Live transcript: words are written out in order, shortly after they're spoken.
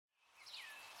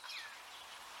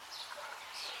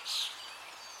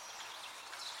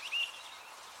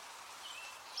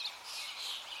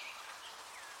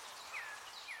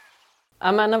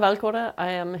I'm Anna Valgårda.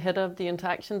 I am head of the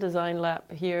Interaction Design Lab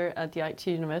here at the IT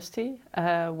University,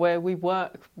 where we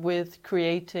work with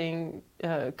creating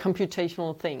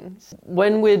computational things.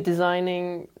 When we're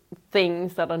designing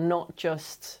things that are not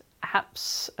just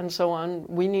apps and so on,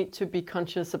 we need to be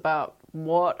conscious about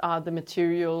what are the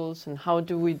materials and how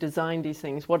do we design these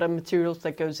things, what are materials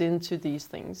that goes into these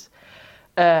things,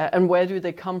 and where do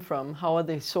they come from, how are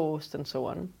they sourced and so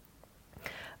on.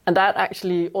 And that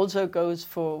actually also goes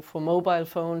for mobile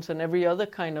phones and every other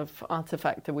kind of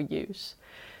artifact that we use.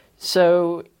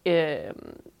 So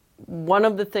one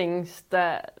of the things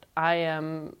that I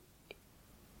am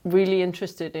really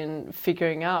interested in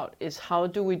figuring out is how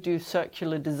do we do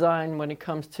circular design when it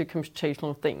comes to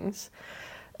computational things.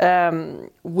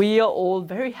 We are all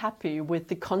very happy with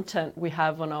the content we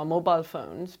have on our mobile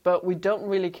phones, but we don't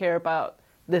really care about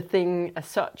the thing as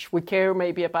such. We care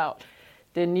maybe about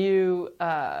the new,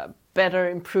 better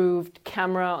improved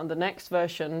camera on the next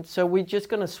version. So we're just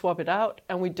going to swap it out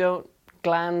and we don't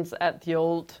glance at the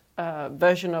old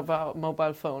version of our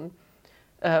mobile phone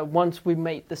once we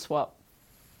made the swap.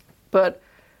 But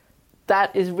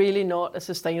that is really not a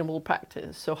sustainable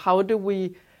practice. So how do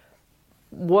we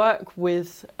work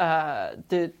with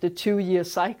the 2-year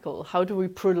cycle? How do we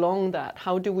prolong that?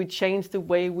 How do we change the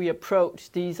way we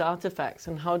approach these artifacts?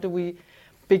 And how do we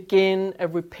begin a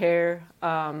repair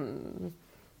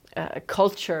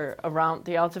culture around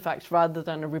the artifacts rather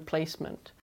than a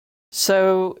replacement?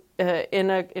 So in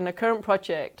a current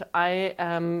project, I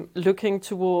am looking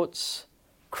towards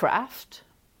craft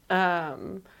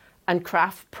and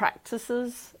craft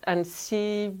practices and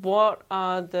see what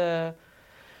are the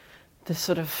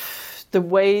sort of the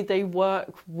way they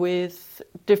work with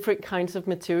different kinds of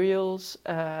materials,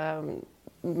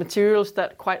 materials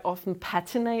that quite often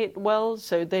patinate well,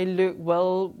 so they look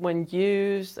well when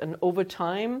used and over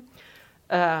time.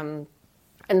 And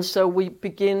so we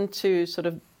begin to sort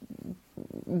of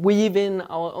weave in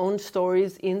our own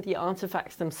stories in the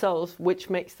artifacts themselves, which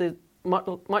makes it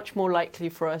much more likely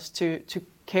for us to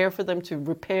care for them, to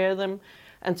repair them,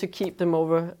 and to keep them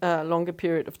over a longer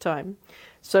period of time.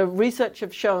 So research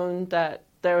have shown that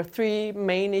there are 3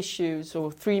 main issues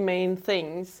or 3 main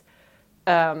things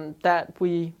that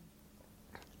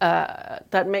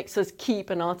makes us keep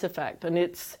an artifact, and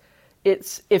it's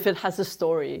if it has a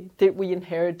story. Did we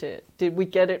inherit it? Did we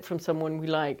get it from someone we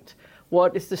liked?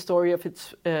 What is the story of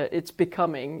its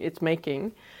becoming, its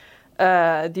making?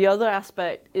 The other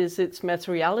aspect is its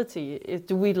materiality.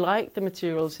 Do we like the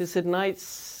materials? Is it nice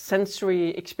sensory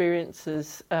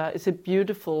experiences? Is it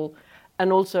beautiful?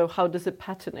 And also, how does it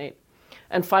patinate?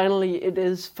 And finally, it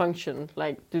is function.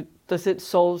 Like, does it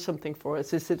solve something for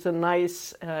us? Is it a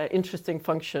nice, interesting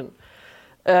function?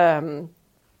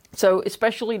 So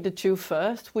especially the 2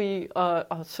 first, we are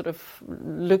sort of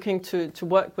looking to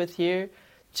work with here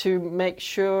to make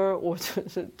sure or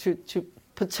to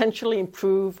potentially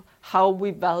improve how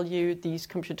we value these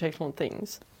computational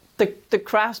things. The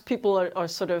crafts people are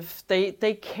sort of,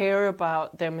 they care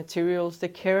about their materials, they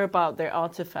care about their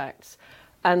artifacts,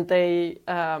 and they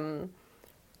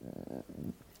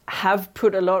have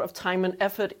put a lot of time and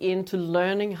effort into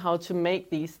learning how to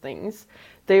make these things.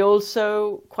 They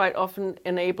also quite often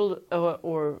enable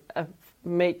or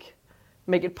make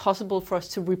it possible for us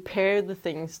to repair the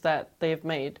things that they have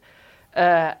made.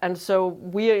 And so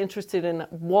we are interested in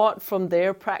what from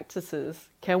their practices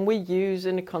can we use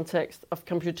in the context of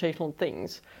computational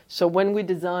things. So when we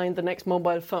design the next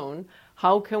mobile phone,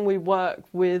 how can we work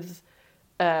with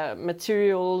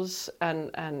materials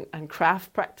and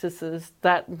craft practices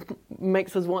that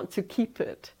makes us want to keep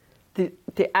it,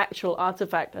 the actual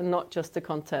artifact and not just the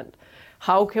content?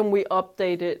 How can we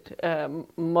update it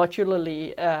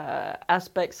modularly,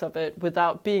 aspects of it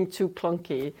without being too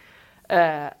clunky,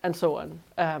 and so on?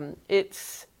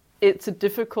 It's a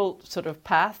difficult sort of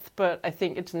path, but I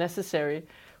think it's necessary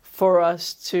for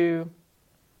us to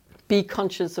be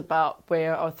conscious about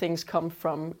where our things come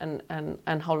from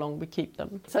and how long we keep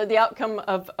them. So the outcome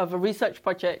of a research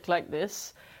project like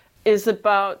this is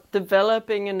about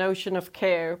developing a notion of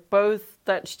care, both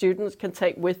that students can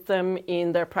take with them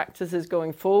in their practices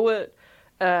going forward,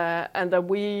 and that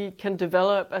we can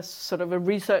develop as sort of a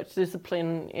research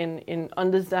discipline in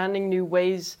understanding new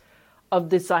ways of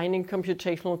designing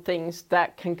computational things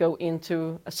that can go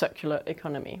into a circular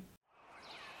economy.